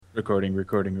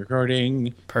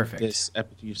Recording. Perfect. This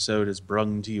episode is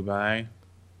brung to you by...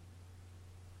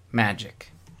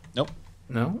 Magic. Nope.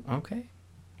 No? Okay.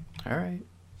 All right.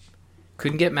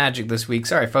 Couldn't get magic this week.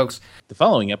 Sorry, folks. The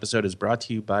following episode is brought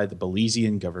to you by the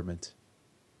Belizean government,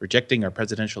 rejecting our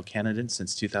presidential candidate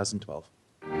since 2012.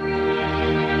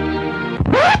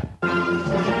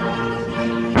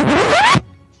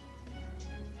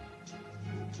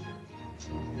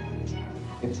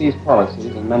 If these policies,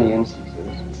 in many instances,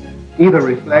 either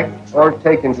reflect or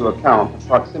take into account the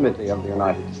proximity of the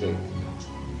United States.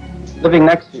 Living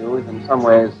next to you is in some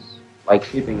ways like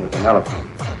sleeping with an elephant.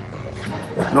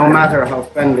 No matter how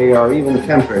friendly or even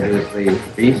tempered is the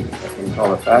beast, if I can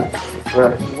call it that,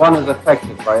 one is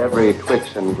affected by every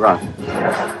twitch and grunt.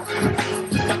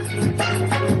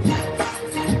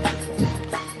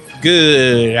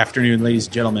 Good afternoon, ladies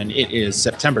and gentlemen. It is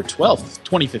September 12th,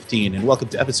 2015, and welcome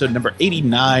to episode number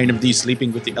 89 of the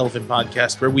Sleeping with the Elephant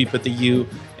podcast, where we put the U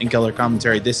in color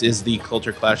commentary. This is the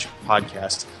Culture Clash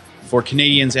podcast for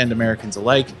Canadians and Americans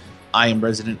alike. I am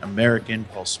resident American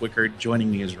Paul Swickard. Joining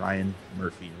me is Ryan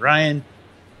Murphy. Ryan,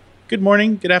 good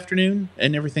morning, good afternoon,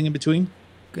 and everything in between.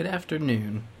 Good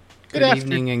afternoon. Good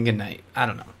evening and good night. I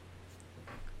don't know.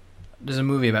 There's a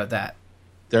movie about that.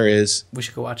 There is. We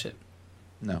should go watch it.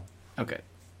 No. Okay.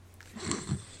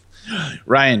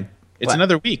 Ryan, it's What?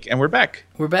 another week, and we're back.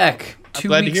 We're back. I'm 2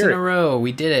 glad to weeks hear in it. a row.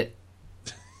 We did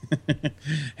it.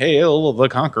 Hail the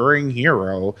conquering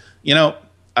hero. You know,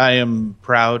 I am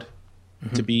proud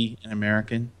to be an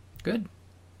American, Good.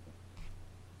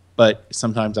 but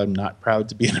sometimes I'm not proud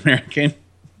to be an American.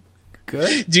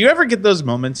 Good. Do you ever get those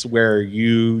moments where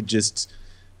you just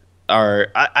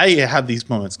are... I have these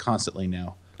moments constantly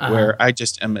now where I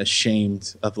just am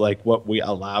ashamed of like what we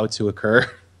allow to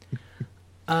occur.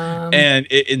 And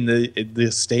in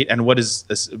the state, and what is,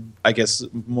 I guess,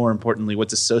 more importantly,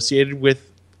 what's associated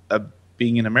with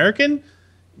being an American.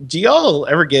 Do y'all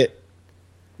ever get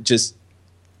just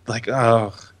like,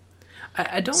 oh,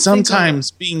 I don't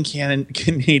sometimes being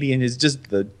Canadian is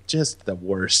just the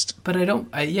worst. But I don't.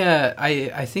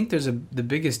 I think there's the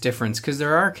biggest difference because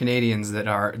there are Canadians that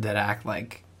act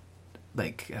like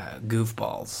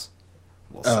goofballs.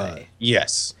 We'll say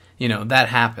Yes. You know that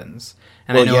happens,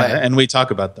 and Well, I know. and we talk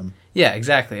about them. Yeah,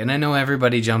 exactly. And I know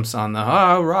everybody jumps on the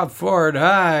Rob Ford.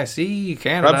 Hi, see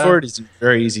Canada. Rob Ford is a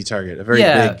very easy target, a very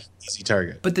big, easy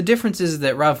target. But the difference is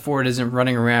that Rob Ford isn't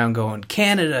running around going,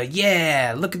 Canada,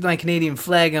 yeah, look at my Canadian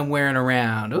flag I'm wearing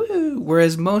around. Ooh.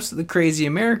 Whereas most of the crazy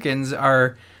Americans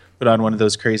are... Put on one of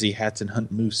those crazy hats and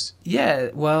hunt moose. Yeah,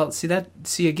 well,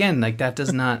 see again, like that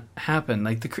does not happen.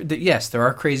 Like yes, there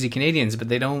are crazy Canadians, but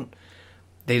they aren't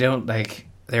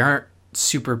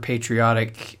super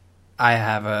patriotic. I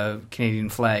have a Canadian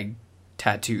flag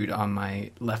tattooed on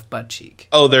my left butt cheek.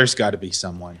 Oh, there's got to be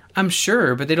someone. I'm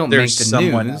sure, but they don't There's make the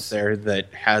news. someone out there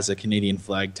that has a Canadian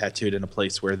flag tattooed in a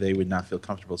place where they would not feel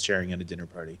comfortable sharing at a dinner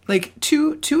party. Like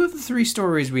two of the three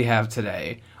stories we have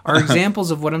today are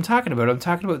examples of what I'm talking about. I'm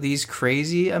talking about these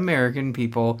crazy American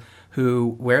people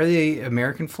who wear the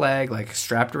American flag like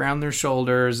strapped around their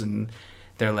shoulders, and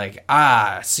they're like,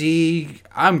 see,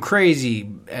 I'm crazy,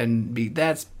 and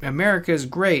that's America's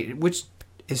great, which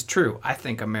is true. I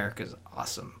think America's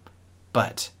awesome,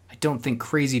 but I don't think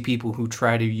crazy people who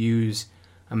try to use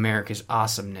America's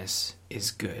awesomeness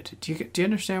is good. Do you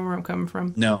understand where I'm coming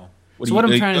from? No. What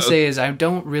I'm trying to say is I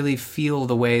don't really feel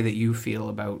the way that you feel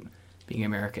about being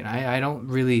American. I don't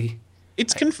really...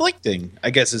 It's conflicting, I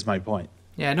guess is my point.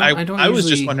 Yeah, I was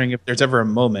just wondering if there's ever a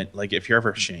moment, like if you're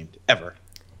ever ashamed, ever.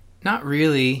 Not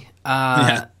really.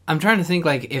 I'm trying to think,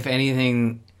 like, if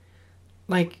anything...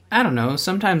 Like, I don't know,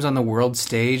 sometimes on the world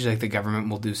stage, like, the government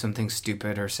will do something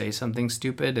stupid or say something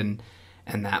stupid, and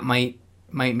that might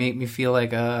make me feel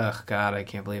like, oh, God, I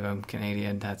can't believe I'm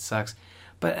Canadian, that sucks.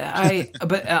 But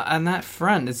but on that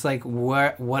front, it's like,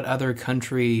 what other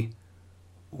country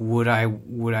would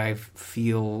I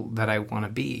feel that I want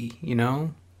to be, you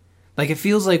know? Like, it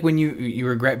feels like when you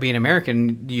regret being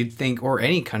American, you'd think, or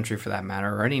any country for that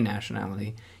matter, or any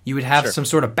nationality, you would have some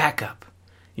sort of backup,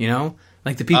 you know?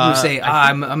 Like the people who say,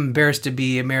 I'm embarrassed to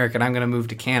be American, I'm going to move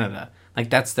to Canada. Like,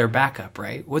 that's their backup,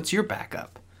 right? What's your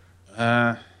backup?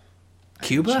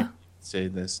 Cuba? Say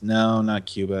this. No, not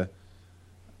Cuba.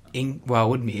 Well, it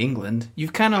wouldn't be England.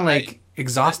 You've kind of, like,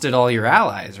 exhausted all your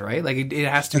allies, right? Like, it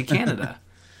has to be Canada.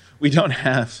 We don't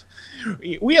have...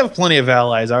 We have plenty of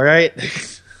allies, all right?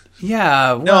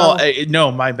 Yeah, well...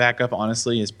 No, my backup,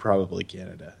 honestly, is probably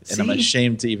Canada. And I'm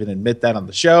ashamed to even admit that on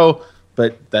the show,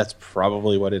 but that's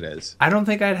probably what it is. I don't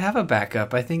think I'd have a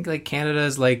backup. I think, like,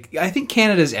 Canada's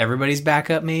everybody's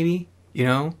backup, maybe, you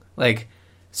know? Like,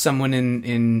 someone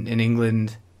in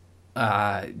England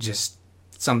just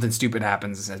something stupid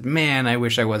happens and says, man, I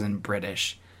wish I wasn't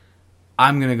British.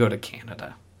 I'm going to go to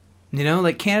Canada. You know,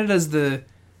 like Canada's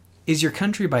is your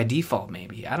country by default,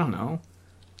 maybe. I don't know.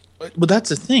 Well, that's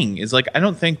the thing. Is like, I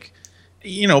don't think,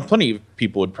 plenty of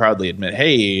people would proudly admit,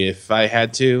 hey, if I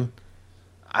had to,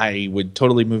 I would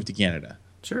totally move to Canada.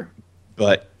 Sure.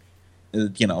 But, there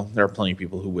are plenty of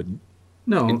people who wouldn't.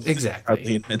 No, exactly.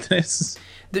 Proudly admit this.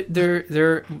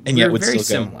 They're very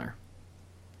similar.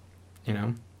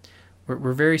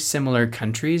 We're very similar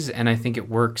countries, and I think it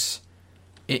works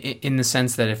in the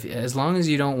sense that as long as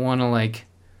you don't want to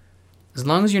as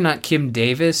long as you're not Kim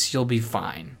Davis, you'll be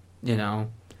fine,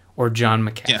 or John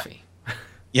McAfee.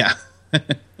 Yeah.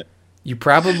 You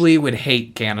probably would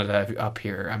hate Canada up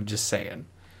here. I'm just saying,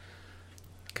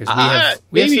 because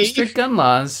we have some strict gun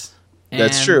laws. And,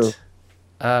 that's true.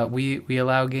 We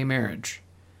allow gay marriage,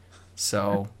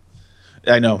 so.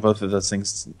 I know both of those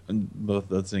things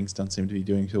don't seem to be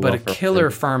doing too well. But a killer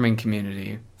farming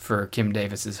community for Kim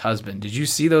Davis's husband. Did you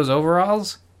see those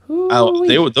overalls?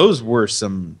 Those were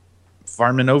some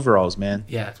farming overalls, man.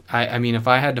 Yeah, I mean, if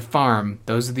I had to farm,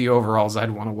 those are the overalls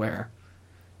I'd want to wear.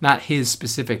 Not his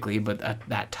specifically, but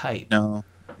that type. No,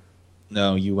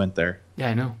 you went there.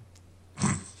 Yeah, I know.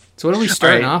 So what are we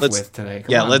starting off with today?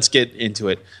 Come on. Let's get into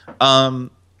it.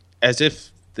 As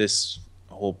if this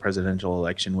whole presidential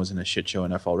election wasn't a shit show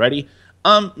enough already.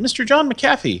 Mr. John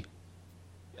McAfee,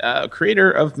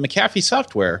 creator of McAfee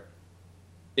Software,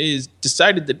 is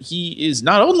decided that he is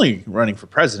not only running for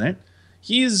president,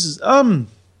 he's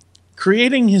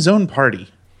creating his own party.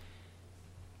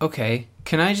 Okay,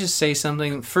 can I just say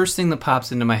something? First thing that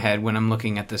pops into my head when I'm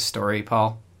looking at this story,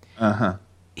 Paul. Uh-huh.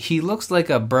 He looks like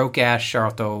a broke-ass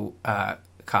Sharlto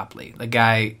Copley, the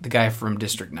guy from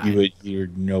District 9.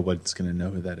 Nobody's going to know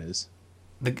who that is.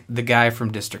 The guy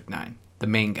from District 9, the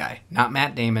main guy, not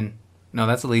Matt Damon. No,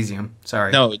 that's Elysium.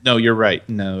 Sorry. No, you're right.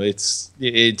 No,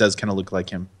 it does kind of look like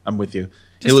him. I'm with you.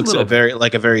 Just he looks a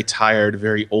very tired,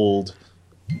 very old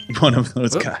one of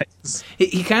those guys.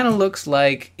 He kind of looks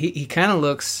like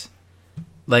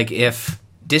if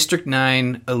District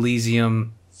 9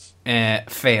 Elysium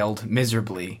failed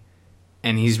miserably,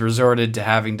 and he's resorted to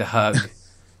having to hug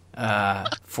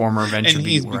former Venture and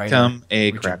he's become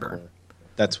a cracker.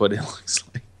 That's what it looks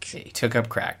like. He took up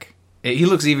crack. He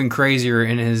looks even crazier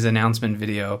in his announcement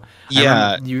video.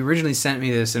 Yeah. You originally sent me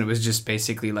this, and it was just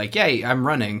basically like, yeah, I'm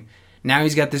running. Now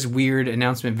he's got this weird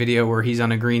announcement video where he's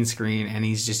on a green screen, and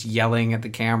he's just yelling at the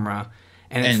camera.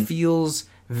 And it feels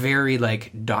very,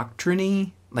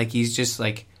 doctrine-y. Like, he's just,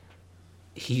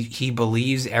 he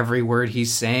believes every word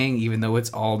he's saying, even though it's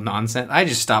all nonsense. I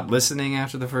just stopped listening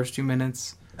after the first 2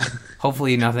 minutes.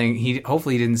 Hopefully he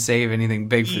didn't save anything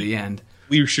big for the end.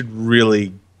 We should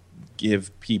really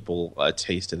give people a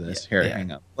taste of this.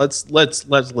 Hang on. Let's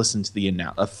listen to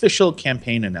the official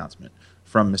campaign announcement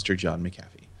from Mr. John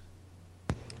McAfee.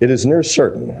 It is near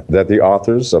certain that the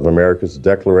authors of America's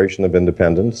Declaration of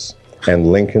Independence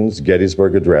and Lincoln's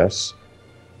Gettysburg Address,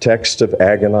 text of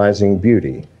agonizing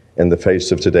beauty in the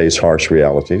face of today's harsh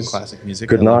realities, classic music,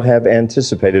 could not have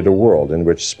anticipated a world in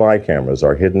which spy cameras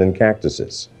are hidden in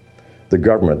cactuses. The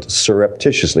government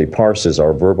surreptitiously parses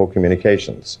our verbal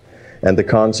communications, and the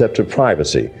concept of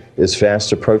privacy is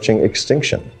fast approaching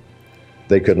extinction.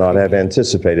 They could not have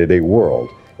anticipated a world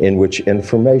in which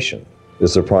information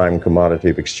is the prime commodity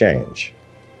of exchange,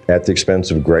 at the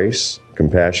expense of grace,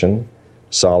 compassion,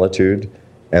 solitude,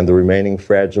 and the remaining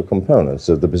fragile components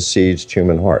of the besieged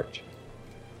human heart.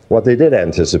 What they did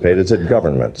anticipate is that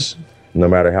governments, no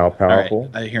matter how powerful,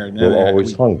 will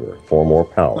always hunger for more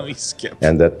power.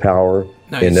 And that power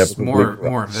inevitably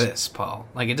more of this, Paul.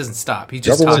 It doesn't stop. He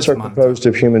just governments are composed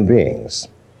of human beings,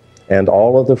 and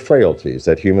all of the frailties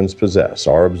that humans possess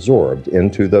are absorbed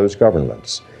into those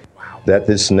governments. Wow. That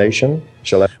this nation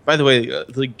shall have... By the way,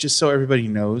 just so everybody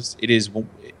knows,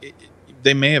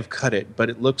 they may have cut it, but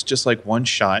it looks just like one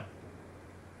shot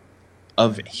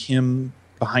of him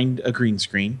behind a green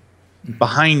screen. Mm-hmm.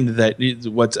 Behind that,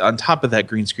 what's on top of that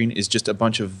green screen is just a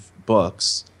bunch of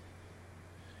books,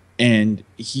 and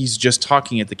he's just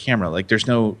talking at the camera. There's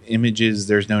no images,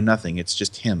 there's no nothing. It's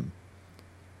just him.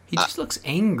 He just looks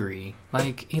angry.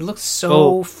 He looks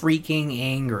so freaking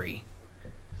angry.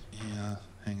 Yeah,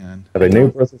 hang on. Have a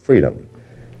new birth of freedom,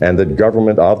 and that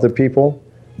government of the people,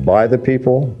 by the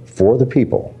people, for the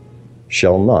people,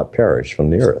 shall not perish from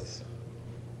the earth.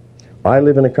 I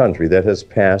live in a country that has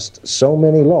passed so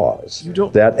many laws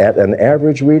that at an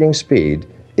average reading speed,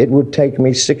 it would take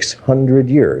me 600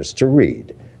 years to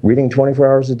reading 24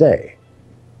 hours a day.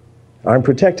 I'm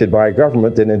protected by a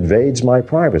government that invades my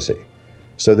privacy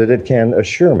so that it can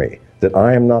assure me that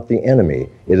I am not the enemy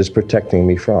it is protecting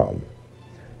me from.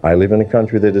 I live in a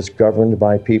country that is governed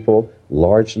by people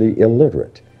largely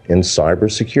illiterate in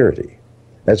cybersecurity,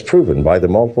 as proven by the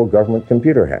multiple government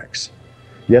computer hacks.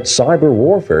 Yet cyber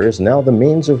warfare is now the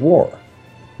means of war.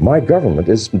 My government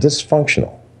is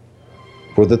dysfunctional.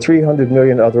 For the 300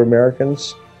 million other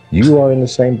Americans, you are in the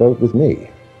same boat with me.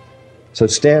 So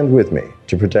stand with me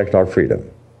to protect our freedom.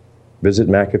 Visit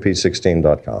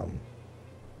McAfee16.com.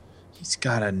 He's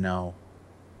got to know.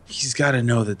 He's got to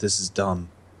know that this is dumb.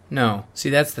 No. See,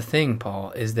 that's the thing,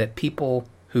 Paul, is that people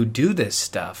who do this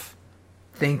stuff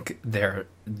think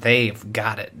they've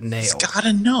got it nailed. He's got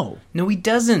to know. No, he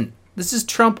doesn't. This is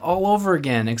Trump all over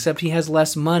again, except he has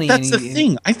less money. That's the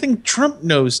thing. I think Trump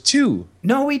knows, too.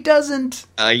 No, he doesn't.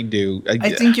 I do.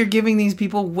 I think you're giving these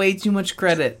people way too much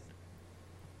credit.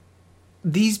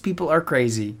 These people are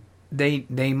crazy.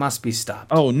 They must be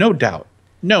stopped. Oh, no doubt.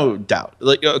 No doubt.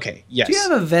 Like, okay, yes. Do you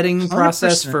have a vetting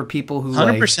process for people who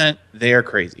 100% they are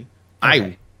crazy.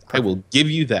 Okay, I will give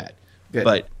you that. Good.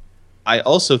 But I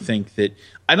also think that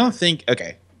I don't think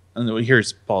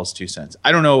here's Paul's 2 cents.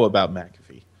 I don't know about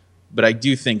McAfee, but I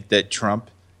do think that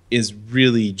Trump is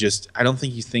really just I don't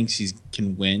think he thinks he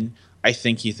can win. I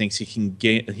think he thinks he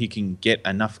can get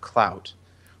enough clout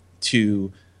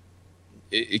to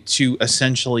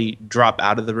essentially drop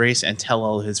out of the race and tell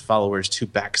all his followers to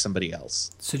back somebody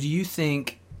else. So do you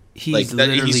think he's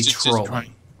literally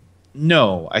trolling?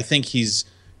 No, I think he's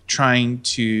trying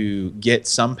to get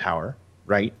some power,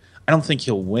 right? I don't think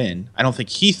he'll win. I don't think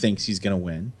he thinks he's going to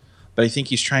win, but I think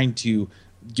he's trying to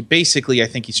basically, I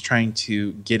think he's trying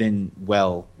to get in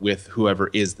well with whoever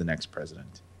is the next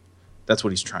president. That's what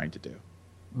he's trying to do.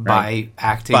 Right? By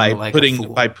acting like a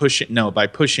fool. By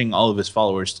pushing all of his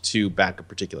followers to back a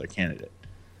particular candidate.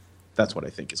 That's what I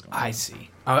think is going on. I see.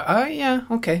 Yeah,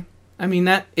 okay. I mean,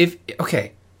 if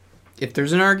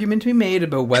there's an argument to be made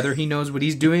about whether he knows what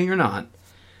he's doing or not,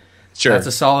 sure, that's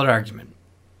a solid argument.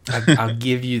 I'll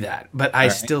give you that. But I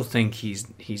still think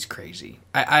he's crazy.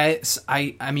 I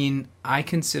mean, I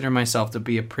consider myself to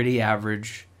be a pretty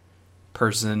average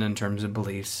person in terms of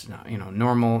beliefs.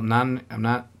 Normal. I'm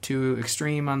not too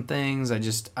extreme on things.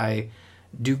 I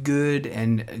do good,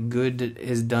 and good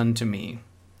is done to me.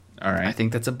 All right. I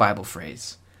think that's a Bible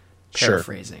phrase.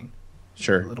 Paraphrasing.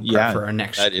 Sure. A little prep for our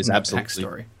next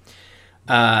story.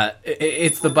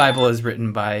 It's the Bible as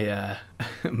written by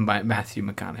Matthew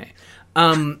McConaughey.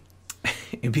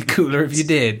 It'd be cooler if you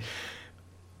did.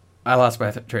 I lost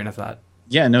my train of thought.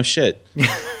 Yeah, no shit.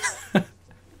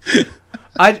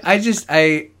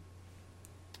 I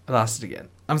lost it again.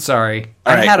 I'm sorry.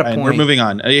 I had a point. We're moving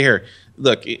on. Here,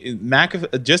 look,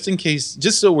 McAfee.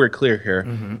 Just so we're clear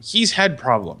here, he's had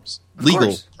problems,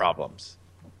 legal problems,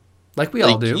 like we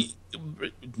all do.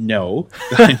 No,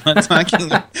 I'm not talking.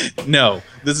 No,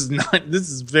 this is not. This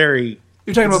is very.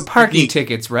 You're talking about parking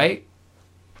tickets, right?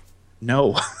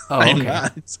 No, I'm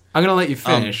not. I'm gonna let you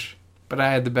finish, but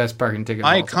I had the best parking ticket.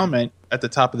 My comment at the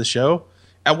top of the show.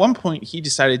 At one point, he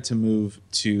decided to move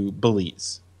to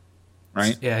Belize,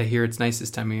 right? Yeah, I hear it's nice this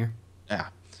time of year. Yeah.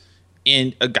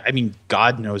 And,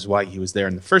 God knows why he was there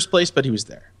in the first place, but he was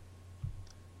there.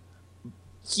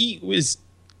 He was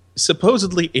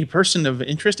supposedly a person of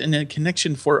interest and a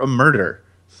connection for a murder.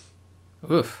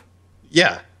 Oof.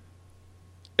 Yeah.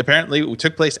 Apparently, it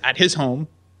took place at his home,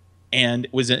 and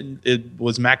it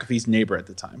was McAfee's neighbor at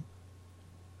the time.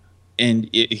 And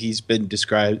he's been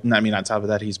described. I mean, on top of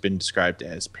that, he's been described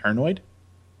as paranoid,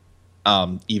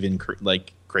 even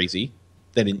crazy.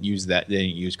 They didn't use that. They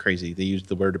didn't use crazy. They used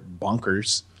the word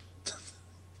bonkers.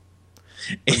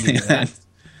 And,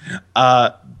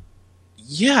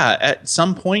 at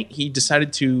some point, he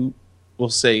decided to.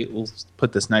 We'll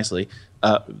put this nicely.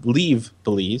 Leave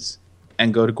Belize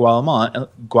and go to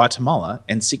Guatemala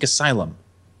and seek asylum.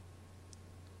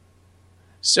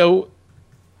 So.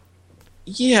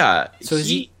 Yeah. So is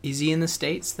he in the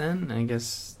States then? I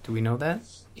guess. Do we know that?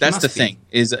 That's the thing.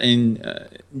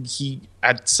 He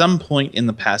at some point in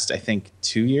the past, I think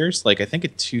 2 years, I think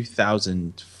in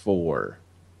 2004.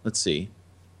 Let's see.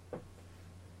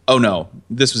 Oh no,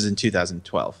 this was in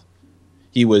 2012.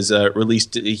 He was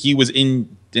released. He was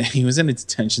in a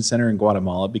detention center in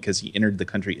Guatemala because he entered the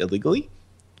country illegally,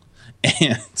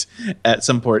 and at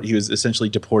some point he was essentially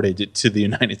deported to the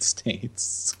United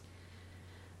States.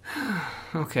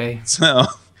 Okay. So,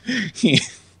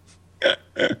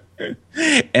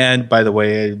 and by the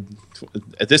way,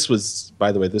 this was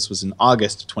in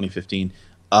August of 2015.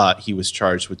 He was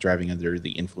charged with driving under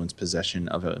the influence, possession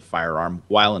of a firearm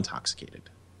while intoxicated.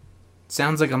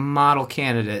 Sounds like a model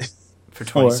candidate for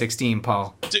 2016,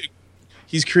 Paul. Dude,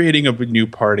 he's creating a new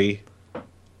party.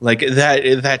 Like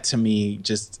that to me,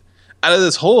 just out of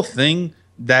this whole thing,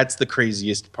 that's the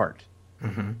craziest part.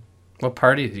 Mm-hmm. What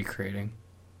party is he creating?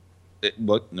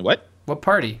 What? What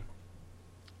party?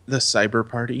 The cyber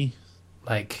party?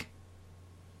 Like,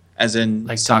 as in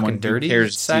like someone talking dirty who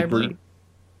cares cyber? deeply?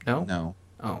 No? No.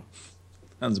 Oh.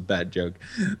 That was a bad joke.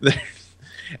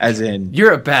 As in...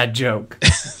 You're a bad joke.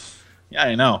 Yeah,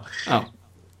 I know. Oh.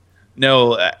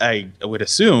 No, I would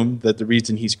assume that the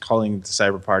reason he's calling it the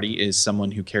cyber party is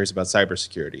someone who cares about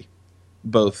cybersecurity.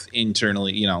 Both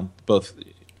internally and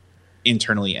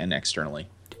externally.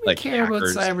 Do we care about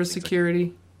cybersecurity?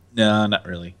 Like, no, not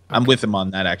really. Okay. I'm with him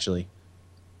on that, actually.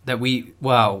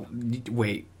 Wow.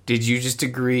 Wait, did you just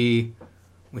agree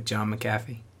with John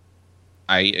McAfee?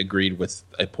 I agreed with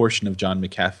a portion of John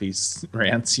McAfee's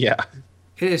rants, yeah.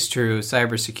 It is true.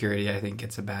 Cybersecurity, I think,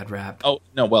 gets a bad rap. Oh,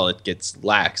 no, well, it gets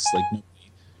lax. Like,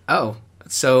 oh,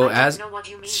 so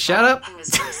shut up.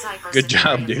 Good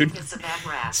job, dude.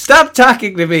 Stop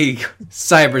talking to me,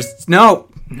 No.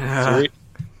 Siri?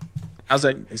 How's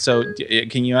that? So,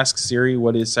 can you ask Siri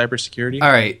what is cybersecurity?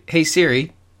 All right. Hey,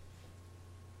 Siri.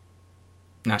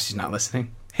 No, she's not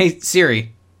listening. Hey,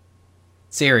 Siri.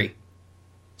 Siri.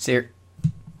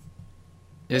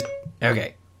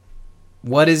 Okay.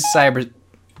 What is cyber...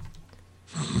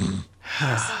 Some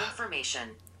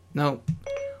information. No.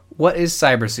 What is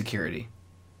cybersecurity?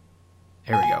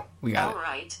 There we go. We got it. All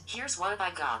right. Here's what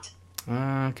I got.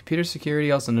 Computer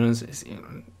security, also known as...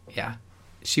 Yeah.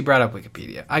 She brought up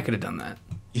Wikipedia. I could have done that.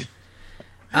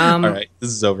 All right.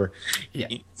 This is over. Yeah.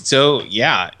 So,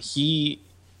 yeah,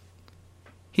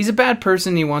 He's a bad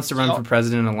person. He wants to run for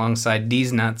president alongside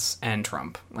these nuts and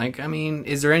Trump. Like, I mean,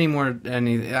 is there any more?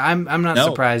 I'm not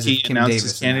surprised if Kim announced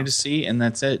Davis his candidacy, and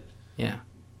that's it. Yeah.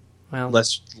 Well,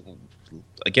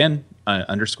 again,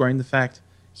 underscoring the fact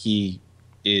he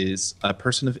is a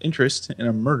person of interest in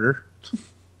a murder,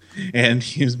 and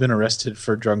he's been arrested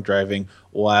for drunk driving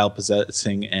while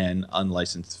possessing an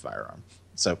unlicensed firearm.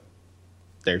 So,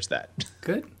 there's that.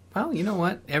 Good. Well, you know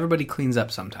what? Everybody cleans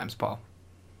up sometimes, Paul.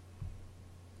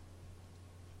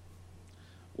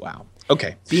 Wow.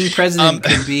 Okay. Being president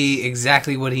could be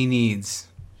exactly what he needs.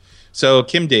 So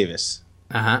Kim Davis,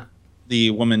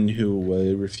 the woman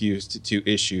who refused to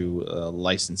issue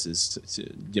licenses,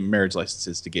 marriage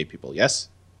licenses to gay people, yes?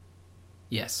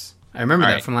 Yes. I remember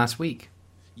that from last week.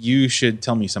 You should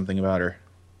tell me something about her.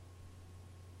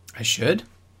 I should?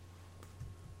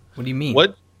 What do you mean?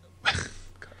 What?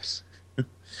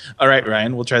 All right,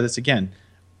 Ryan, we'll try this again.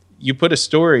 You put a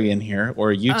story in here, or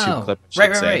a YouTube clip, I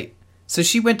should say. Right. So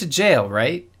she went to jail,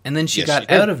 right? And then she got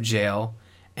out of jail,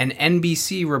 and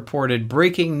NBC reported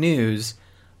breaking news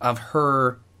of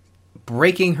her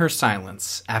breaking her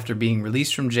silence after being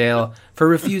released from jail for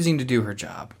refusing to do her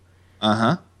job.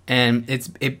 And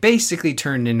it basically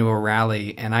turned into a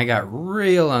rally, and I got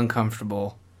real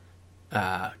uncomfortable,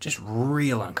 just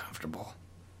real uncomfortable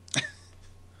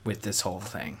with this whole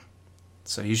thing.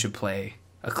 So you should play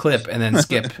a clip and then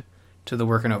skip to the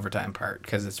working overtime part,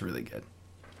 because it's really good.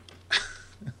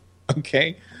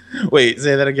 Okay. Wait,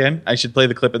 say that again. I should play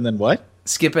the clip and then what?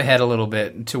 Skip ahead a little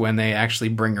bit to when they actually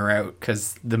bring her out,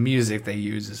 because the music they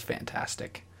use is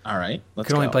fantastic. All right. You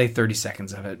can only play 30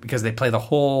 seconds of it because they play the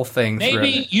whole thing through.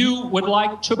 Maybe you would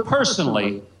like to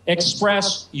personally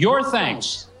express your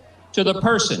thanks to the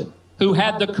person who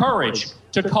had the courage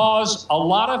to cause a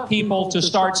lot of people to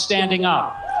start standing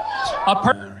up.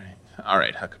 All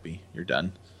right, Huckabee, you're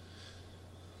done.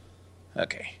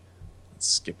 Okay. Let's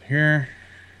skip here.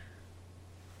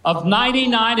 Of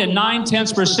 99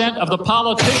 9/10% of the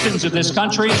politicians in this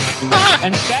country,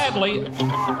 and sadly,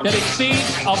 that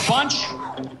exceeds a bunch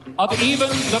of even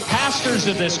the pastors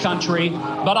of this country.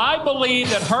 But I believe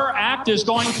that her act is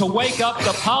going to wake up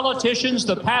the politicians,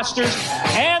 the pastors,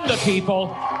 and the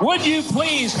people. Would you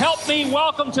please help me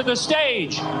welcome to the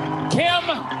stage Kim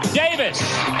Davis?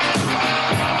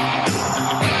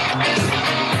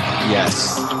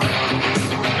 Yes.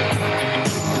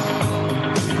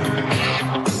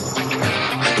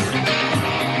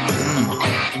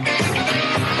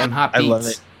 Hot beats. I love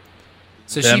it.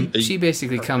 So she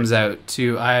basically comes out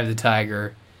to Eye of the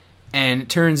Tiger, and it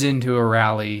turns into a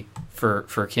rally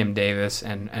for Kim Davis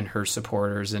and her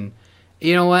supporters. And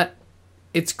you know what?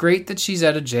 It's great that she's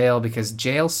out of jail, because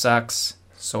jail sucks.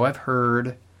 So I've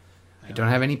heard. I don't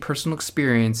have any personal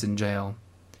experience in jail,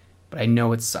 but I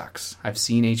know it sucks. I've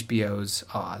seen HBO's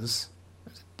Oz.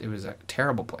 It was a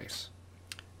terrible place.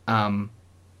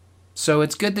 So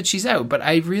it's good that she's out, but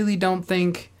I really don't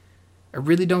think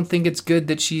it's good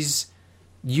that she's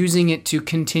using it to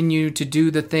continue to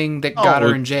do the thing that got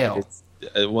her in jail.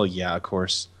 Well, yeah, of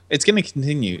course. It's going to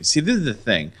continue. See, this is the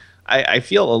thing. I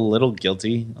feel a little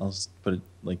guilty. I'll just put it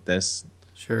like this.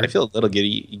 Sure. I feel a little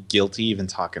guilty even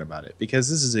talking about it because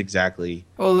this is exactly.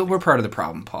 Well, we're part of the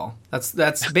problem, Paul.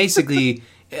 That's basically.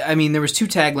 I mean, there was 2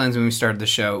 taglines when we started the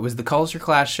show. It was the Culture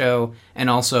Clash show, and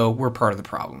also we're part of the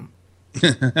problem.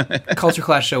 Culture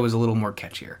Clash show was a little more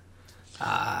catchier.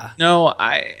 No,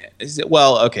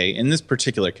 well, okay. In this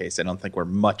particular case, I don't think we're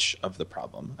much of the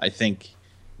problem. I think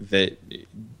that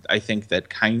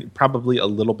probably a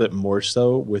little bit more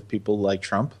so with people like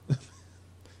Trump.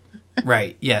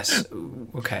 Right. Yes.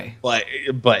 Okay. But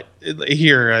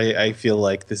here, I feel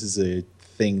like this is a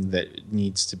thing that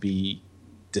needs to be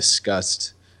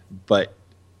discussed. But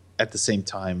at the same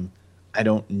time, I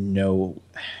don't know.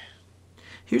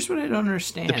 Here's what I don't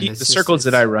understand. The circles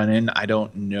that I run in, I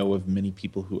don't know of many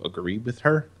people who agree with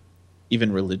her,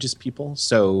 even religious people.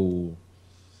 So,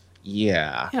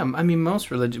 yeah. Yeah, I mean,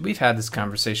 we've had this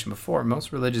conversation before.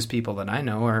 Most religious people that I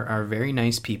know are very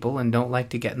nice people and don't like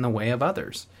to get in the way of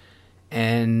others.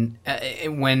 And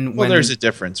when there's a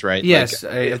difference, right? Yes,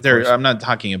 I'm not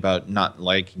talking about not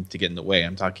liking to get in the way.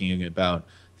 I'm talking about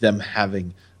them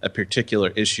having a particular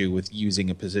issue with using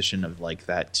a position of like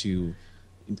that to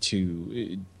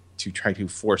try to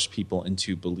force people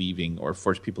into believing or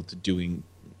force people to doing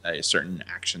certain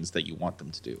actions that you want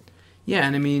them to do. Yeah,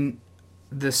 and I mean,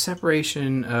 the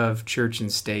separation of church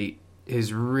and state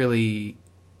is really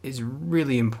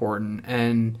important,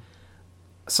 and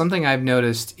something I've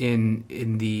noticed in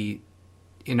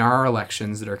our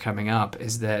elections that are coming up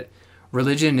is that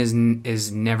religion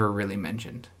is never really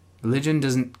mentioned. Religion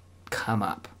doesn't come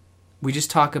up. We just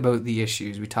talk about the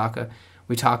issues. We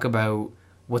talk about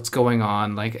what's going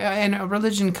on, and a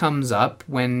religion comes up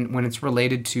when it's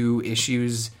related to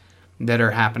issues that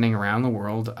are happening around the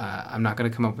world. I'm not going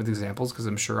to come up with examples because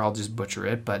I'm sure I'll just butcher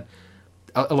it, but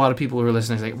a lot of people who are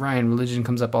listening say, Ryan, religion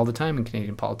comes up all the time in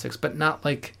Canadian politics, but not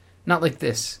like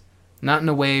this. Not in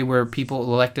a way where people,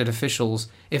 elected officials,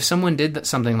 if someone did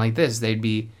something like this,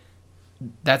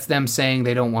 that's them saying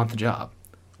they don't want the job.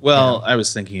 Well, I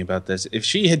was thinking about this. If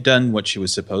she had done what she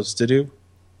was supposed to do,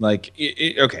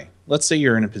 okay, let's say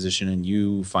you're in a position and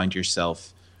you find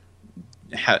yourself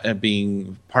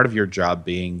being part of your job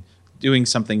being doing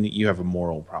something that you have a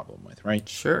moral problem with, right?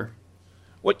 Sure.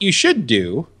 What you should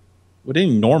do, what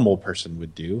any normal person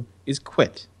would do, is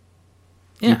quit.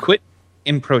 Yeah. You quit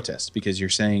in protest because you're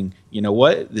saying, you know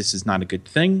what, this is not a good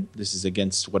thing. This is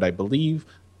against what I believe.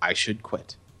 I should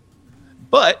quit.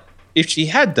 But if she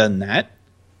had done that,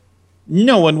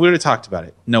 no one would have talked about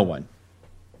it. No one.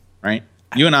 Right?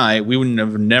 You and I, we would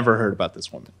have never heard about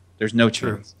this woman. There's no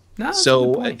chance. No,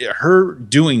 so her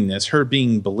doing this, her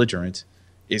being belligerent,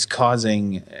 is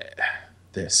causing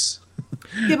this.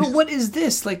 Yeah, but what is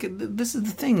this? This is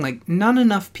the thing. Not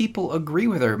enough people agree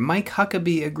with her. Mike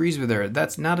Huckabee agrees with her.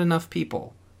 That's not enough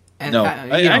people. And no,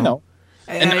 I know.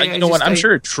 And you know what? I'm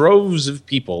sure troves of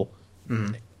people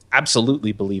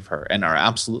absolutely believe her and are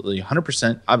absolutely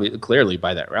 100% clearly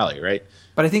by that rally, right?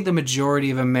 But I think the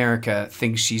majority of America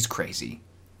thinks she's crazy.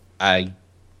 I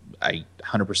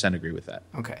 100% agree with that.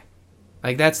 Okay.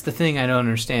 That's the thing I don't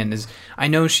understand is I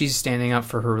know she's standing up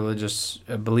for her religious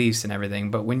beliefs and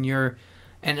everything, but when you're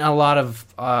and a lot of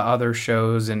other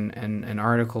shows and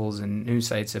articles and news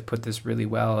sites have put this really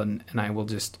well, and I will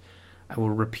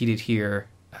repeat it here.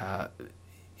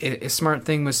 A smart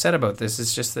thing was said about this.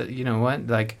 It's just that, you know what,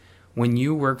 when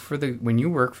you work for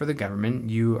the government,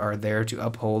 you are there to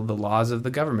uphold the laws of the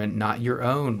government, not your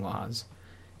own laws.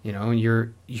 You know,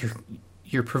 you're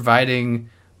providing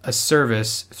a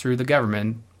service through the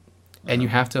government, and you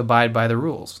have to abide by the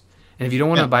rules. And if you don't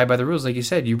want to abide by the rules, like you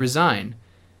said, you resign.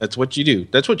 That's what you do.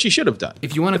 That's what you should have done.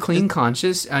 If you want a clean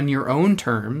conscience on your own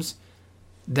terms,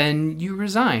 then you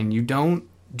resign. You don't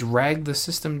drag the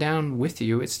system down with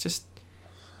you. It's just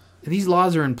these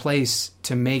laws are in place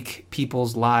to make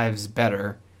people's lives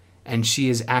better, and she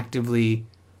is actively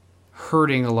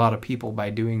hurting a lot of people by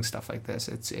doing stuff like this.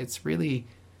 It's really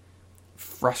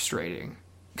frustrating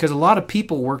because a lot of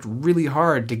people worked really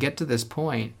hard to get to this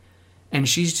point, and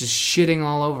she's just shitting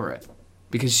all over it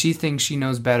because she thinks she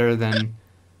knows better than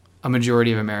a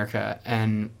majority of America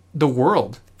and the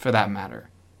world, for that matter.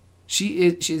 She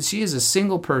is a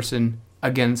single person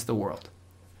against the world.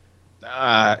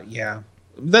 Yeah,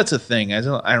 that's a thing. I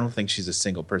don't think she's a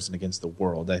single person against the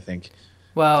world. I think.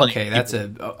 Well, okay, that's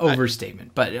an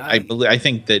overstatement, but I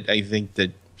think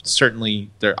that certainly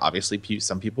there are obviously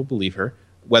some people believe her.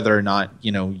 Whether or not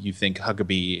you think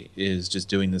Huckabee is just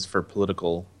doing this for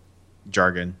political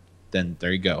jargon, then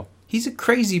there you go. He's a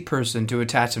crazy person to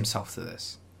attach himself to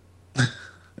this.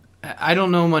 I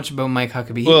don't know much about Mike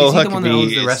Huckabee. Well, is he Huckabee the one that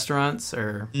owns the restaurants?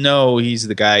 Or no, he's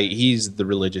the guy. He's the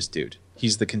religious dude.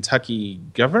 He's the Kentucky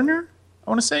governor, I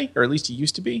want to say, or at least he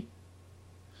used to be.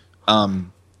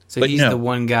 So he's the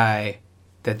one guy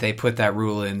that they put that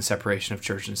rule in, separation of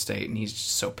church and state, and he's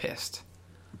just so pissed.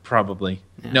 Probably.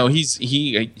 Yeah. No,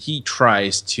 he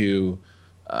tries to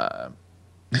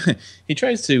he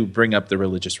tries to bring up the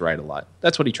religious right a lot.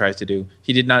 That's what he tries to do.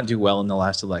 He did not do well in the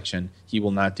last election. He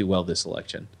will not do well this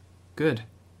election. Good.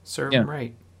 Serve him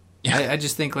right. Yeah. I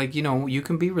just think, like, you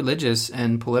can be religious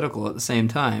and political at the same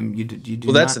time. You do.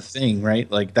 Well, that's the thing,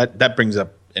 right? Like that brings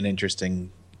up an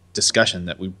interesting discussion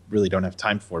that we really don't have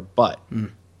time for. But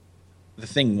the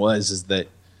thing is that,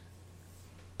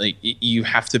 like, you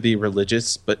have to be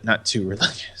religious, but not too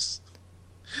religious,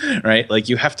 right? Like,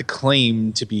 you have to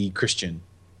claim to be Christian.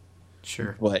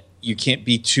 Sure. But you can't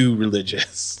be too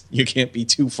religious. You can't be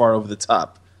too far over the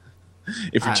top.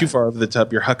 If you're too far over the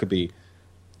top, you're Huckabee.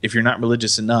 If you're not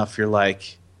religious enough, you're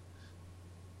like,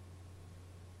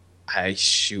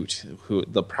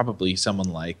 probably someone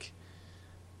like,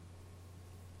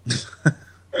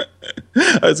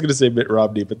 I was going to say Mitt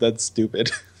Romney, but that's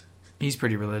stupid. He's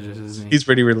pretty religious, isn't he? He's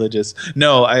pretty religious.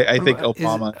 No, I think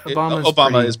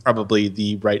Obama is probably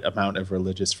the right amount of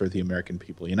religious for the American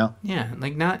people, Yeah,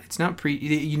 like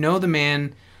the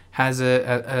man has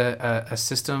a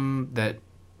system that,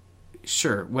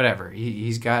 sure, whatever.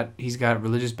 He's got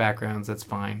religious backgrounds, that's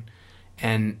fine.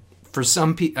 And for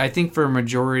some people, I think for a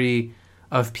majority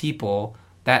of people,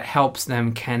 that helps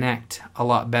them connect a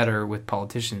lot better with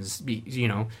politicians.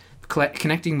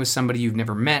 Connecting with somebody you've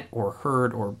never met or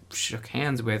heard or shook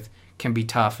hands with can be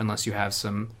tough unless you have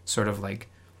some sort of like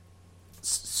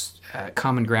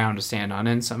common ground to stand on.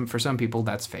 And for some people,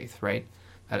 that's faith, right?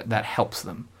 That helps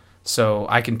them. So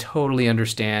I can totally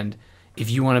understand if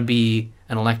you want to be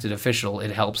an elected official,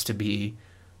 it helps to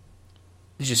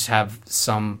just have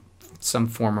some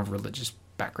form of religious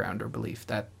background or belief.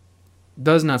 That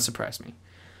does not surprise me.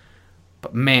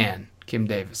 But man, Kim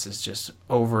Davis is just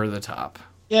over the top.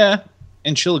 Yeah,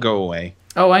 and she'll go away.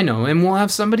 Oh, I know, and we'll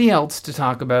have somebody else to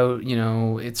talk about,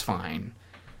 it's fine.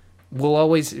 We'll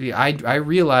always... I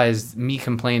realize me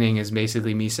complaining is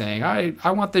basically me saying,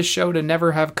 I want this show to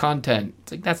never have content.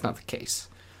 It's like, that's not the case.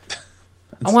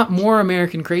 I want more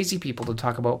American crazy people to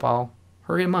talk about, Paul.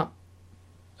 Hurry them up.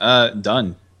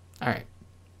 Done. All right.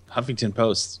 Huffington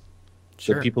Post.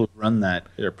 Sure. The people who run that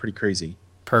are pretty crazy.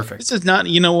 Perfect. This is not...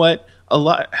 You know what? A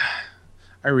lot...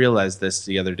 I realized this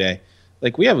the other day.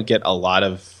 Like, we get a lot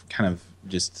of kind of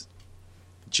just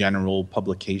general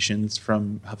publications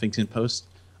from Huffington Post.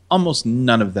 Almost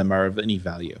none of them are of any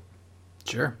value.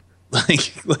 Sure.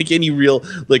 Like any real,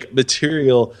 like,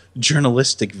 material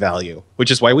journalistic value, which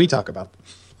is why we talk about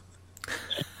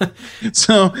them.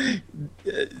 So,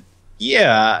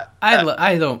 yeah.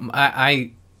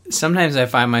 I sometimes I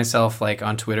find myself, like,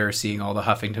 on Twitter seeing all the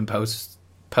Huffington posts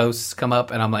come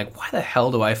up, and I'm like, why the hell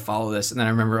do I follow this? And then I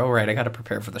remember, oh, right, I got to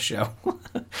prepare for the show.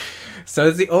 So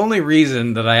it's the only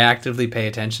reason that I actively pay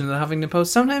attention to the Huffington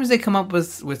Post. Sometimes they come up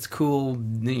with cool,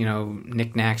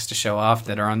 knickknacks to show off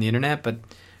that are on the internet, but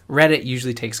Reddit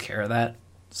usually takes care of that.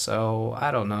 So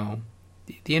I don't know.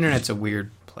 The internet's a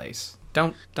weird place.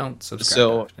 Don't subscribe.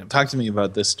 So talk to me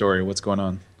about this story. What's going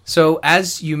on? So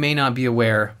as you may not be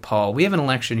aware, Paul, we have an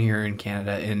election here in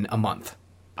Canada in a month.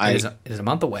 It is a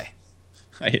month away.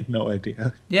 I had no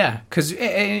idea. Yeah, because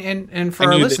and for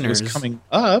our listeners, it was coming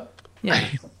up. Yeah,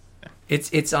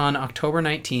 it's on October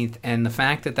 19th, and the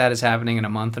fact that is happening in a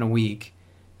month and a week,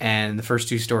 and the first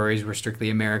two stories were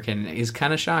strictly American, is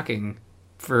kind of shocking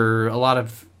for a lot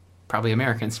of probably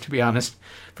Americans, to be honest.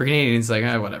 For Canadians, like,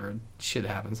 whatever, shit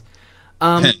happens.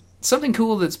 Something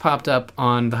cool that's popped up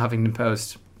on the Huffington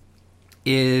Post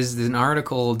is an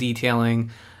article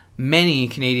detailing some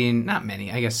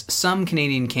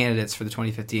Canadian candidates for the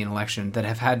 2015 election that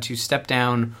have had to step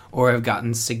down or have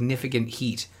gotten significant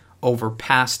heat over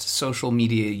past social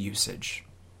media usage.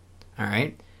 All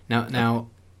right? Now,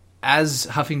 as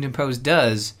Huffington Post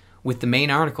does, with the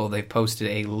main article, they've posted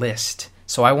a list.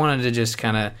 So I wanted to just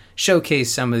kind of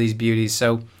showcase some of these beauties.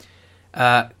 So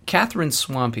Catherine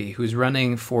Swampy, who's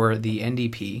running for the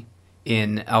NDP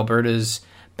in Alberta's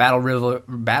Battle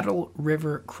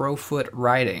River Crowfoot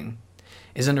riding,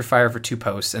 is under fire for two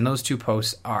posts, and those two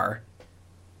posts are,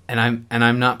 and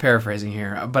I'm not paraphrasing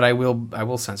here, but I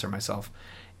will censor myself.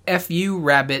 F you,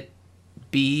 rabbit.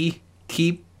 B,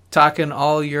 keep talking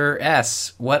all your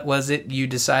S. What was it you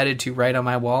decided to write on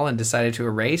my wall and decided to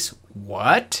erase?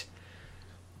 What?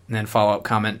 And then follow-up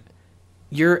comment.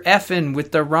 You're effing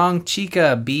with the wrong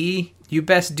chica, B. You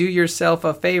best do yourself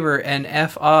a favor and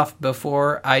F off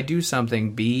before I do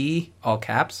something, B. All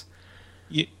caps.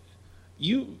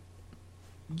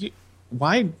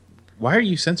 Why are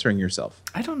you censoring yourself?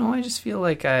 I don't know. I just feel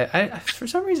like I for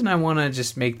some reason I want to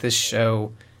just make this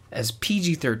show as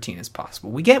PG-13 as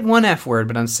possible. We get one F word,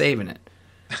 but I'm saving it.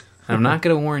 I'm not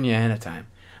going to warn you ahead of time.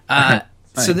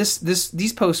 So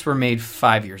these posts were made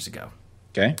 5 years ago.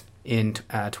 Okay. In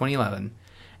 2011,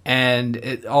 and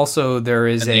there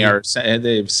is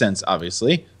they've since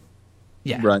obviously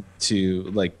run to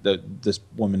like this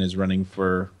woman is running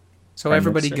for. So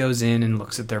everybody goes in and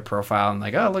looks at their profile and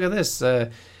like, oh, look at this.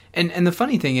 And the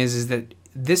funny thing is that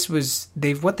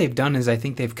what they've done is I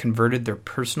think they've converted their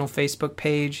personal Facebook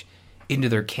page into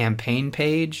their campaign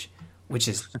page, which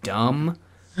is dumb.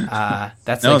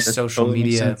 That's social totally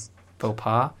media faux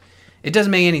pas. It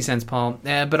doesn't make any sense, Paul.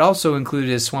 But also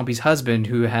included is Swampy's husband,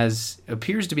 who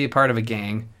appears to be a part of a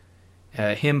gang.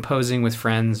 Him posing with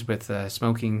friends with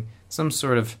smoking some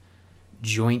sort of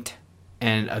joint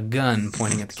and a gun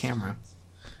pointing at the camera.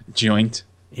 Joint?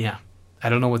 Yeah. I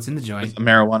don't know what's in the joint. With a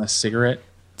marijuana cigarette?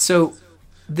 So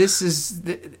this is...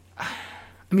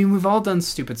 we've all done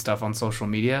stupid stuff on social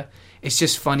media. It's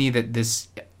just funny that this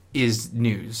is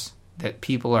news. That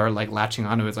people are like latching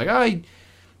onto it. It's like,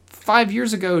 5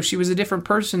 years ago, she was a different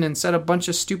person and said a bunch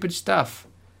of stupid stuff.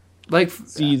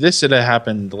 See, this should have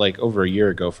happened like over a year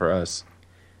ago for us.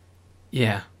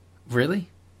 Yeah, really?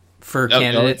 For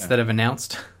candidates that have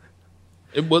announced.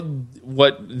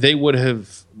 What they would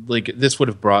have this would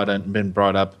have been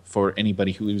brought up for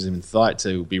anybody who was even thought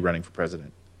to be running for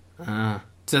president.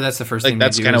 So that's the first thing.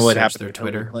 That's kind of what happened their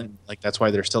Twitter. That's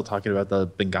why they're still talking about the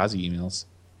Benghazi emails.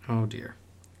 Oh dear.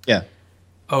 Yeah.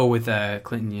 Oh, with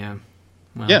Clinton, yeah.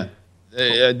 Well, yeah,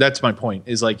 that's my point.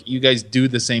 Is like you guys do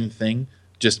the same thing,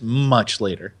 just much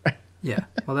later. Yeah,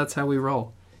 well, that's how we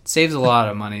roll. It saves a lot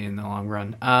of money in the long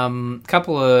run.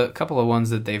 Couple of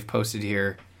ones that they've posted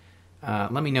here.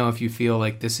 Let me know if you feel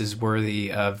like this is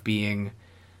worthy of being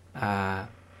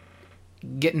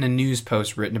getting a news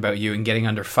post written about you and getting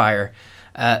under fire.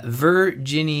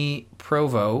 Virginie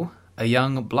Provost, a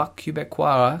young Bloc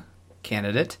Québécois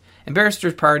candidate, embarrassed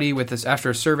her party with this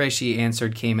after a survey she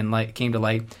answered came to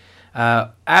light.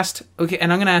 Asked, okay,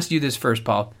 and I'm going to ask you this first,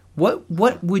 Paul.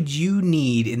 What would you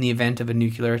need in the event of a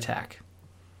nuclear attack?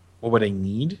 What would I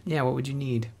need? Yeah, what would you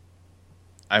need?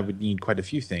 I would need quite a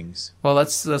few things. Well,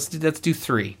 let's do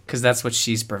three because that's what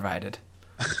she's provided.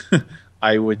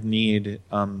 I would need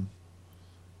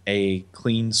a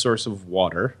clean source of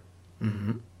water.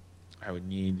 Mm-hmm. I would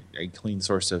need a clean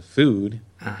source of food,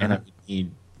 and I would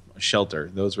need shelter.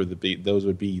 Those would be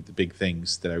the big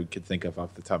things that I could think of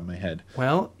off the top of my head.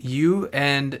 Well, you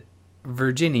and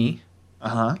Virginie.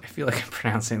 I feel like I'm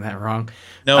pronouncing that wrong.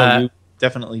 No, you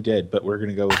definitely did, but we're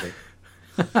gonna go with it.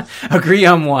 Agree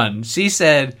on one. She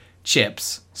said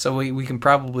chips, so we can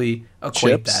probably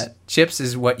equate that. Chips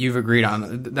is what you've agreed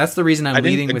on. That's the reason I'm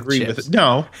leading with chips. With it.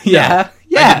 No. Yeah.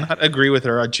 I did not agree with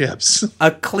her on chips. A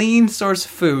clean source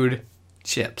of food,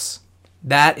 chips.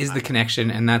 That is the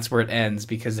connection, and that's where it ends,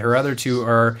 because her other two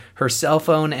are her cell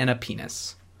phone and a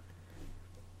penis.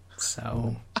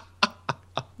 So,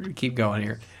 we're going to keep going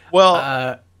here. Well,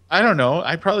 I don't know.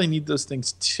 I probably need those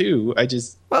things too. I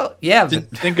just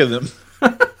didn't think of them.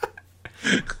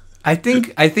 I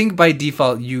think by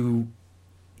default you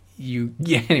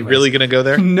anyway. Really gonna go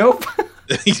there? Nope.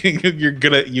 you're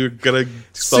gonna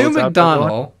Sue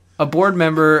McDonnell, a board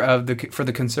member for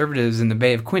the Conservatives in the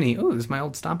Bay of Quinte. Oh, this is my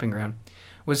old stomping ground.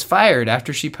 Was fired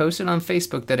after she posted on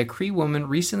Facebook that a Cree woman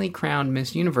recently crowned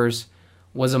Miss Universe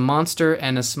was a monster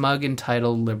and a smug,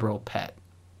 entitled liberal pet.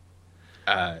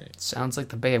 Sounds like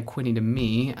the Bay of Quinte to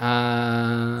me.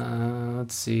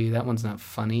 Let's see. That one's not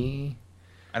funny.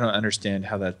 I don't understand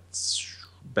how that's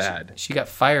bad. She got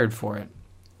fired for it.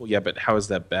 Well, yeah, but how is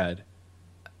that bad?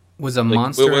 Was a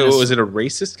monster. Was it a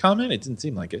racist comment? It didn't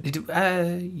seem like it.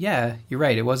 Yeah, you're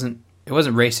right. It wasn't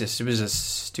racist. It was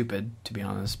just stupid, to be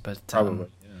honest. But probably.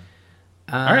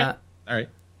 Yeah. All right.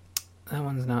 That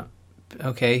one's not.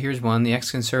 Okay, here's one. The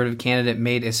ex-conservative candidate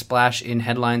made a splash in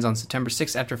headlines on September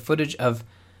 6th after footage of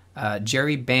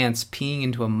Jerry Bance peeing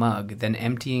into a mug, then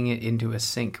emptying it into a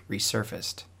sink,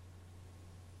 resurfaced.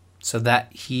 So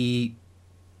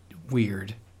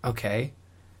weird. Okay.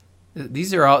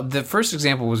 These are all, the first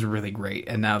example was really great,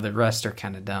 and now the rest are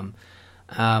kind of dumb.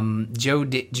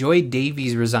 Joy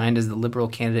Davies resigned as the Liberal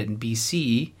candidate in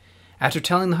BC after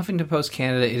telling the Huffington Post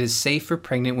candidate it is safe for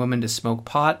pregnant women to smoke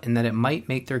pot and that it might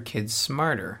make their kids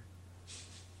smarter.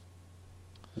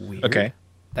 Weird. Okay.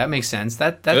 That makes sense.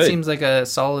 That seems like a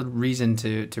solid reason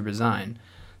to resign.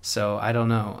 So I don't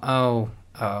know.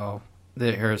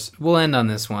 We'll end on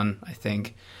this one, I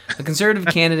think. A Conservative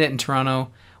candidate in Toronto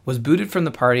was booted from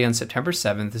the party on September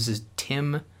 7th. This is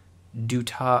Tim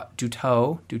Duteau.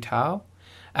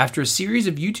 After a series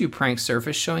of YouTube pranks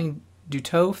surfaced showing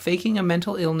Duteau faking a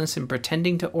mental illness and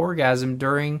pretending to orgasm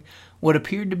during what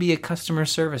appeared to be a customer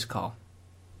service call.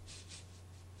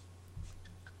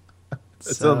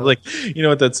 It sounds like, you know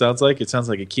what that sounds like? It sounds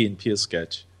like a Key and Peele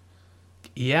sketch.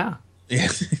 Yeah.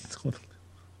 Except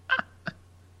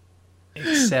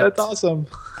Except, that's awesome.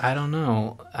 I don't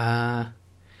know.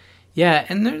 Yeah,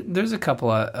 and there's a couple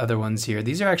of other ones here.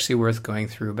 These are actually worth going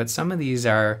through, but some of these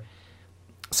are,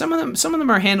 some of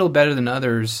them are handled better than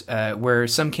others. Where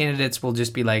some candidates will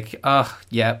just be like, "Oh,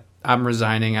 yeah, I'm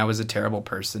resigning. I was a terrible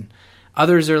person."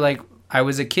 Others are like, "I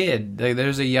was a kid."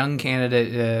 There's a young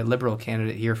candidate, liberal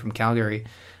candidate here from Calgary.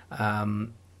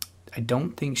 I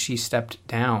don't think she stepped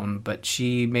down, but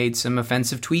she made some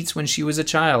offensive tweets when she was a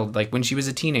child, like when she was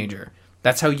a teenager.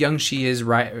 That's how young she is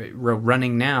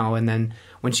running now. And then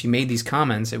when she made these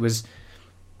comments, she was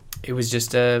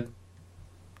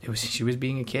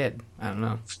being a kid. I don't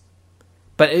know.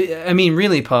 But I mean,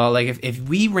 really, Paul, like if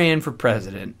we ran for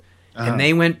president and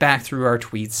they went back through our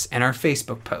tweets and our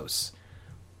Facebook posts,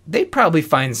 they'd probably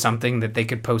find something that they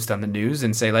could post on the news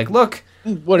and say, like, look,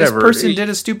 Whatever. this person did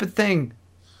a stupid thing.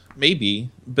 Maybe,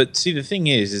 but see, the thing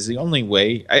is the only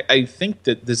way I think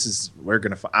that this is we're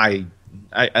gonna. I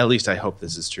at least I hope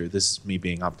this is true. This is me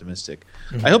being optimistic.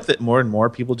 Mm-hmm. I hope that more and more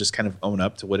people just kind of own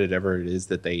up to whatever it is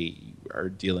that they are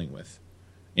dealing with.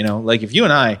 You know, like if you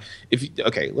and I,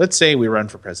 let's say we run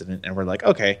for president and we're like,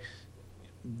 okay,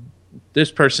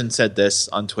 this person said this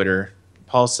on Twitter.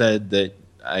 Paul said that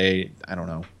I don't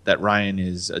know, that Ryan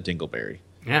is a dingleberry.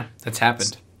 Yeah, that's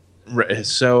happened.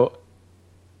 So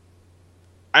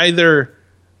either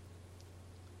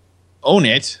own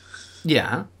it.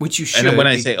 Yeah, which you should. And then when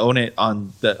I say own it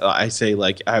I say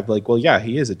like, I'm like, well, yeah,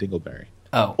 he is a dingleberry.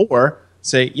 Oh. Or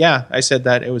say, yeah, I said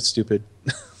that. It was stupid.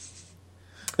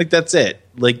 Like, that's it.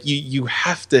 Like, you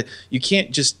have to, you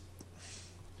can't just,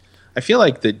 I feel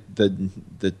like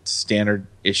the standard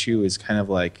issue is kind of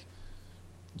like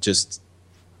just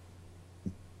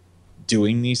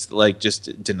doing these, like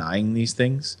just denying these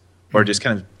things or just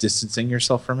kind of distancing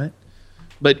yourself from it.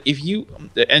 But if you,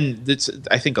 and this,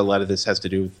 I think a lot of this has to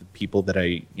do with the people that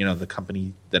the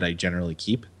company that I generally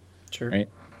keep. Sure. Right.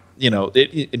 You know,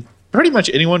 it pretty much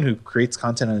anyone who creates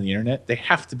content on the internet, they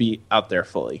have to be out there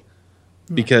fully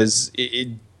because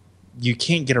you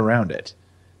can't get around it.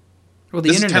 Well, the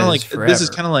internet is forever. This is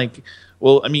kind of like,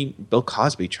 well, I mean, Bill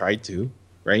Cosby tried to,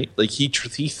 right? Like he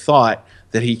thought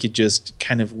that he could just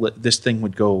kind of let this thing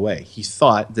would go away. He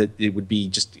thought that it would be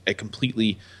just a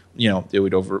completely,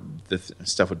 the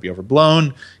stuff would be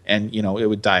overblown and, it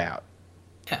would die out.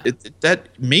 Yeah. That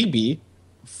may be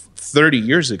 30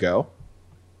 years ago,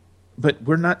 but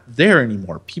we're not there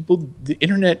anymore. The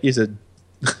internet is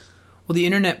well, the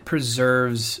internet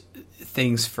preserves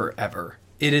things forever.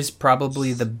 It is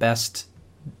probably the best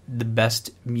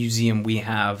museum we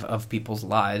have of people's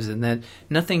lives, and that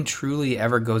nothing truly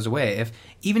ever goes away.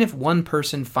 Even if one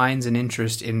person finds an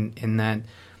interest in that,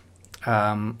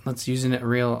 let's use a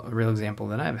real example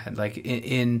that I've had, like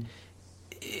in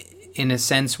a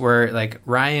sense where like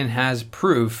Ryan has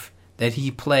proof that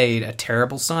he played a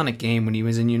terrible Sonic game when he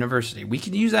was in university. We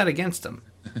could use that against him,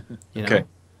 Okay.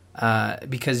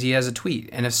 Because he has a tweet.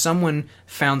 And if someone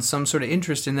found some sort of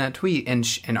interest in that tweet and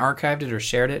archived it or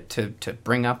shared it to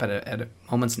bring up at a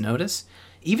moment's notice,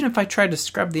 even if I tried to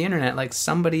scrub the internet, like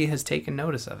somebody has taken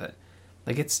notice of it.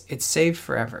 Like it's saved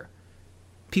forever.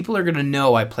 People are going to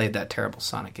know I played that terrible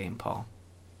Sonic game, Paul.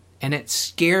 And it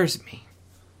scares me.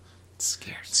 It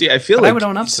scares me. See, I feel but like I would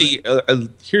own up to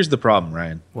it. Here's the problem,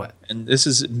 Ryan. What? And this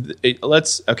is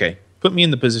put me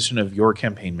in the position of your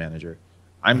campaign manager.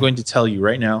 I'm going to tell you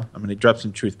right now, I'm going to drop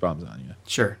some truth bombs on you.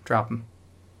 Sure, drop them.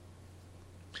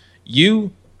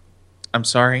 I'm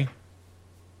sorry,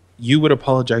 you would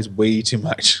apologize way too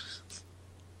much.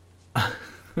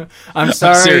 I'm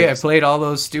sorry, I played all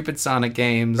those stupid Sonic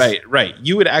games. Right.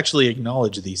 You would actually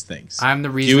acknowledge these things. I'm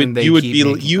the reason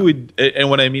and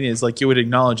what I mean is like you would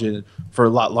acknowledge it for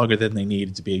a lot longer than they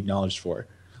needed to be acknowledged for.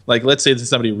 Like, let's say that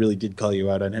somebody really did call you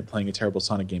out on playing a terrible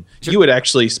Sonic game. Sure. You would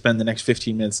actually spend the next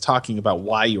 15 minutes talking about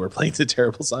why you were playing the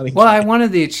terrible Sonic game. Well, I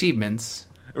wanted the achievements.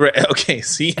 Right. Okay,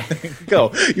 see?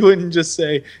 Go. You wouldn't just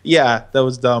say, yeah, that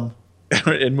was dumb,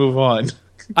 and move on.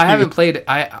 I haven't played...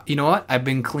 You know what? I've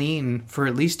been clean for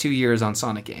at least 2 years on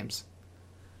Sonic games.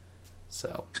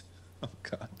 So... Oh,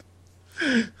 God.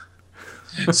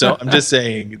 So, I'm just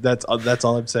saying, that's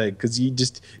all I'm saying, because you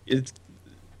just...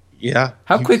 Yeah.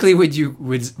 How quickly would you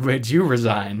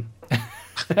resign?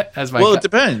 As my it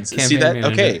depends. See that?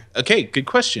 Manager. Okay. Good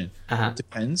question. Uh-huh. It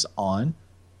depends on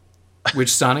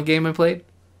which Sonic game I played.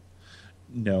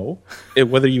 No,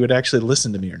 whether you would actually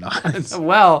listen to me or not.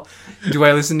 Well, do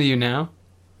I listen to you now?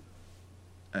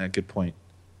 Good point.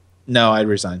 No, I'd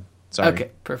resign. Sorry. Okay,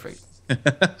 perfect.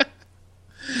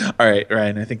 All right,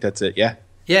 Ryan, I think that's it. Yeah.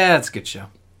 Yeah, it's a good show.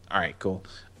 All right, cool.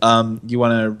 You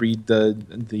want to read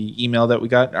the email that we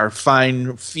got? Our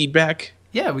fine feedback.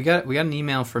 Yeah, we got an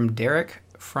email from Derek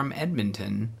from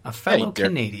Edmonton, a fellow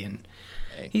Canadian.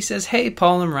 Hey. He says, "Hey,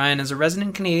 Paul and Ryan, as a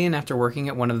resident Canadian after working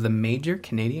at one of the major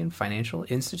Canadian financial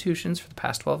institutions for the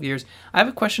past 12 years, I have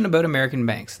a question about American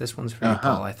banks." This one's for you,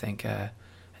 Paul, I think.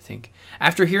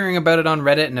 After hearing about it on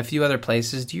Reddit and a few other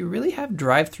places, do you really have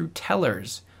drive-through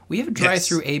tellers? We have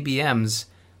drive-through ABMs,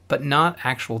 but not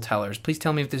actual tellers. Please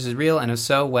tell me if this is real, and if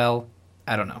so, well,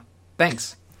 I don't know.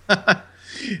 Thanks.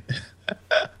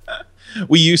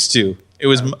 We used to. It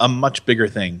was a much bigger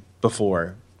thing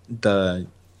before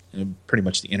pretty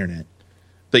much the internet.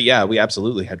 But yeah, we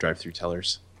absolutely had drive-through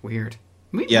tellers. Weird.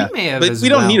 We may have, but we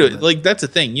don't need it. Like, that's the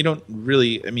thing. You don't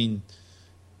really. I mean,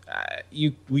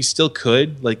 we still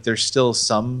could. Like, there's still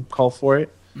some call for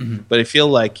it, but I feel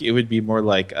like it would be more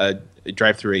like a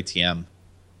drive-through ATM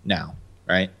now,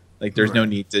 right? Like, there's no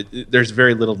need to. There's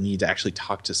very little need to actually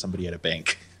talk to somebody at a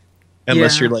bank,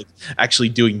 unless you're like actually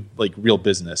doing like real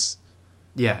business.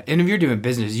 Yeah, and if you're doing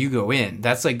business, you go in.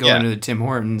 That's like going to the Tim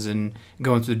Hortons and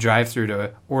going through the drive-thru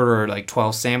to order like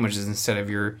 12 sandwiches instead of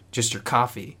your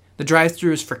coffee. The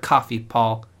drive-thru is for coffee,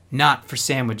 Paul, not for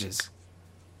sandwiches.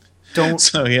 Don't.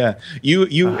 So yeah,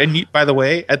 you by the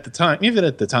way, at the time,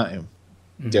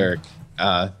 Derek,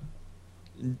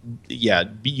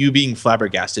 you being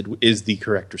flabbergasted is the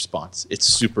correct response. It's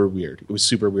super weird. It was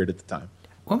super weird at the time.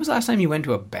 When was the last time you went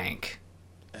to a bank?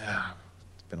 It's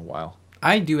been a while.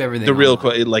 I do everything.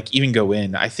 Like, even go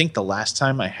in. I think the last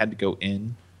time I had to go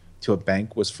in to a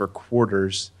bank was for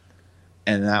quarters,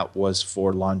 and that was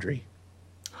for laundry.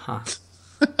 Huh.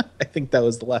 I think that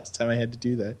was the last time I had to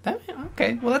do that.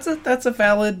 Okay. Well, that's a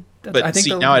valid. But I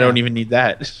think now I don't even need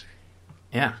that.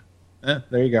 Yeah.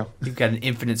 There you go. You've got an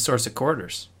infinite source of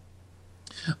quarters.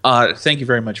 Thank you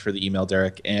very much for the email,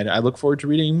 Derek, and I look forward to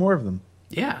reading more of them.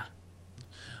 Yeah.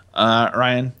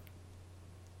 Ryan,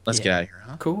 let's get out of here,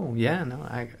 huh? Cool. Yeah. No,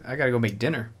 I gotta go make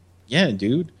dinner. Yeah,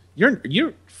 dude.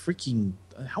 You're freaking.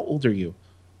 How old are you?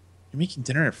 You're making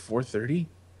dinner at 4:30.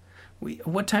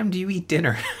 What time do you eat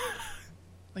dinner?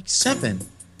 Like 7.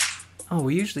 Oh,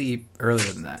 we usually eat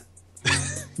earlier than that.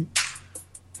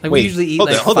 We usually eat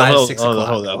like 5, 6 o'clock.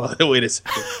 Hold on. Wait a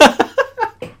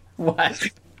second. What?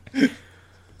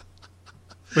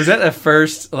 Was that the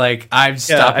first, like, I'm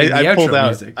stopping the I pulled outro out.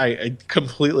 music? I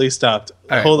completely stopped.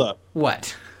 Right. Hold up.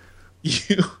 What?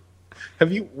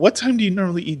 What time do you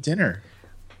normally eat dinner?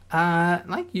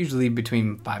 Like usually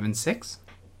between 5 and 6.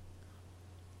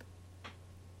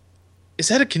 Is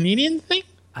that a Canadian thing?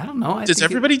 I don't know. Does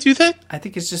everybody do that? I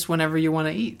think it's just whenever you want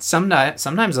to eat. Sometimes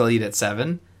I'll eat at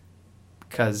 7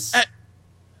 because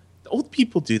old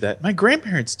people do that. My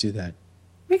grandparents do that.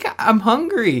 I'm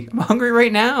hungry. I'm hungry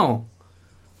right now.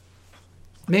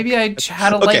 Maybe I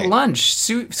had a light lunch.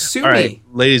 Sue All right, me.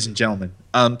 ladies and gentlemen,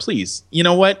 please, you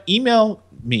know what? Email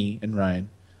me and Ryan,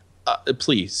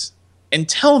 please, and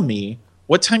tell me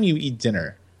what time you eat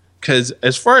dinner. Because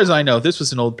as far as I know, this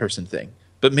was an old person thing.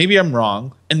 But maybe I'm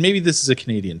wrong, and maybe this is a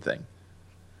Canadian thing.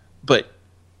 But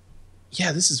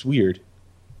yeah, this is weird.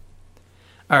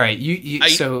 All right,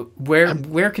 so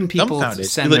where can people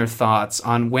send their thoughts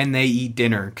on when they eat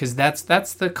dinner? Because that's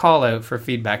the call out for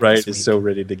feedback. Ryan is so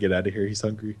ready to get out of here. He's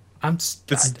hungry. That's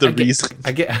the reason.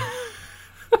 I get.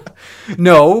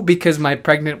 No, because my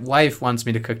pregnant wife wants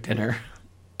me to cook dinner,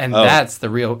 and that's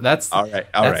the real. That's all right.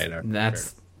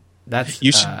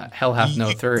 That's hell hath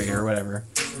no fury or whatever.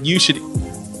 You should.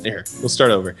 Here, we'll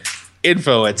start over.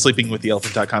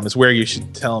 info@sleepingwiththeelephant.com is where you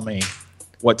should tell me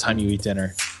what time you eat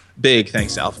dinner. Big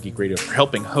thanks to Alpha Geek Radio for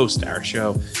helping host our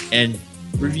show, and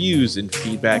reviews and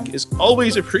feedback is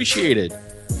always appreciated.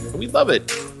 We love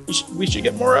it. We should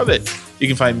get more of it. You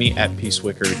can find me at Peace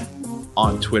Wickard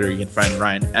on Twitter. You can find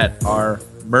Ryan at R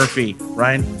Murphy.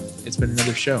 Ryan, it's been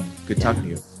another show. Good talking to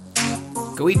you.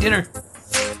 Go eat dinner.